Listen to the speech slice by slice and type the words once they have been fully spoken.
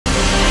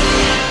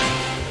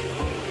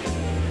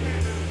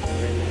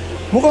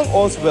Mukhang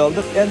all's well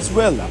that ends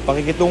well.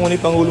 Pakikitungo ni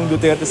Pangulong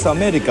Duterte sa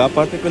Amerika,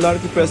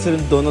 particularly President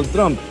Donald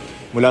Trump.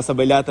 Mula sa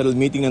bilateral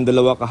meeting ng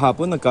dalawa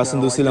kahapon,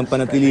 nagkasundo silang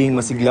panatilihing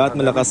masigla at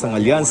malakas ang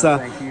alyansa,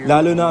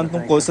 lalo na ang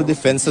tungkol sa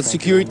defense at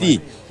security,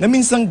 na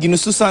minsang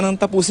ginusto sanang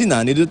tapusin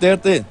na ni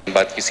Duterte.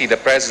 But you see, the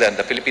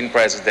Philippine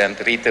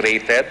President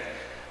reiterated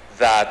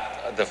that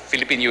the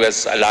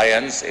Philippine-US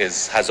alliance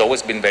has always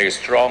been very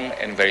strong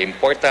and very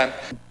important.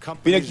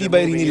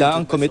 Pinagtibay rin nila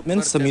ang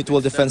commitment sa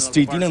Mutual Defense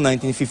Treaty ng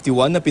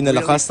 1951 na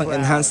pinalakas ng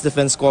Enhanced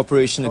Defense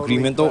Cooperation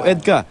Agreement o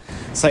EDCA.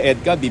 Sa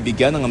EDCA,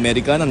 bibigyan ng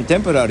Amerika ng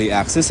temporary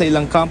access sa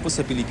ilang campus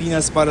sa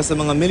Pilipinas para sa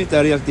mga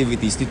military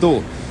activities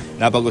nito.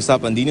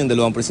 Napag-usapan din ng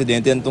dalawang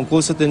presidente ang tungkol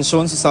sa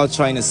tensyon sa South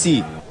China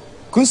Sea,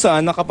 kung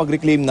saan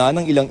nakapag-reclaim na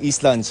ng ilang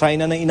isla ang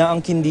China na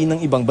inaangkin din ng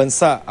ibang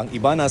bansa. Ang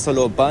iba nasa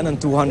loob pa ng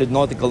 200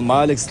 nautical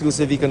mile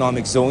exclusive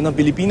economic zone ng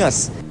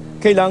Pilipinas.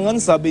 Kailangan,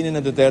 sabi ni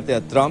Duterte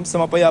at Trump,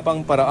 sa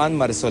mapayapang paraan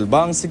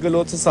maresolba ang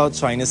sigalot sa South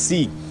China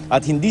Sea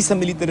at hindi sa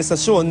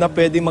militarisasyon na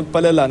pwede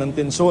magpalala ng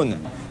tensyon.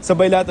 Sa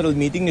bilateral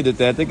meeting ni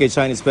Duterte kay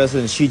Chinese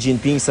President Xi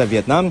Jinping sa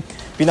Vietnam,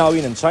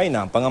 pinawi ng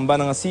China ang pangamba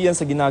ng ASEAN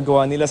sa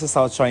ginagawa nila sa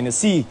South China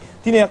Sea.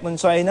 Tiniyak ng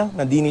China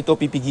na di nito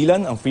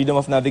pipigilan ang freedom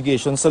of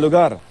navigation sa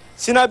lugar.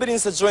 Sinabi rin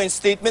sa joint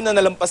statement na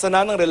nalampasan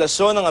na ng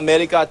relasyon ng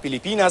Amerika at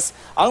Pilipinas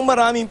ang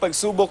maraming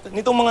pagsubok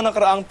nitong mga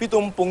nakaraang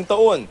 70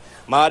 taon.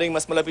 Maaaring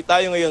mas malapit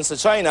tayo ngayon sa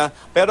China,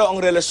 pero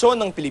ang relasyon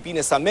ng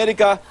Pilipinas sa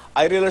Amerika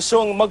ay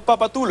relasyong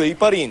magpapatuloy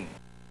pa rin.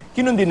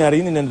 Kinundi na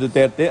rin ni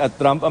Duterte at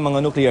Trump ang mga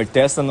nuclear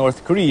test sa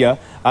North Korea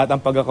at ang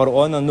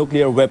pagkakaroon ng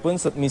nuclear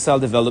weapons at missile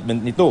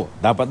development nito.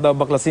 Dapat daw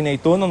baklasin na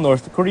ito ng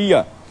North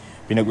Korea.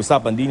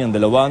 Pinag-usapan din ng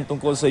dalawa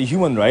tungkol sa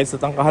human rights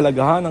at ang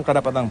kahalagahan ng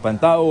karapatang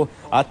pantao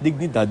at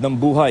dignidad ng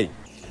buhay.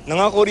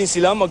 Nangako rin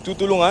sila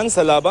magtutulungan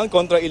sa laban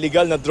kontra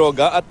iligal na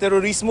droga at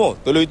terorismo.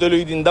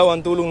 Tuloy-tuloy din daw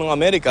ang tulong ng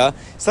Amerika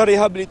sa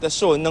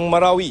rehabilitasyon ng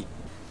Marawi.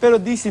 Pero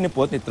di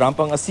sinipot ni Trump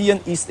ang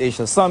ASEAN East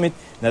Asia Summit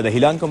na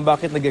dahilan kung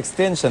bakit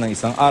nag-extend siya ng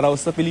isang araw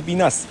sa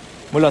Pilipinas.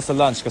 Mula sa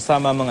lunch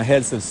kasama ang mga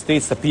heads of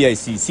state sa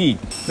PICC,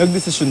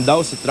 nagdesisyon daw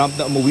si Trump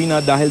na umuwi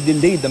na dahil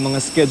delayed ang mga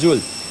schedule.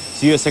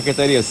 Si US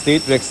Secretary of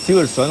State Rex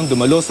Tillerson ang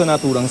dumalo sa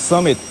naturang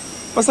summit.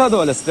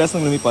 Pasado alas 3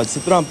 nang lumipad si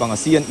Trump ang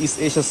ASEAN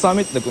East Asia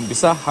Summit,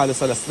 nag-umpisa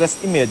halos alas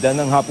 3:30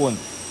 ng hapon.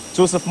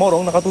 Joseph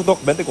Morong, Nakatutok,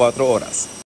 24 Oras.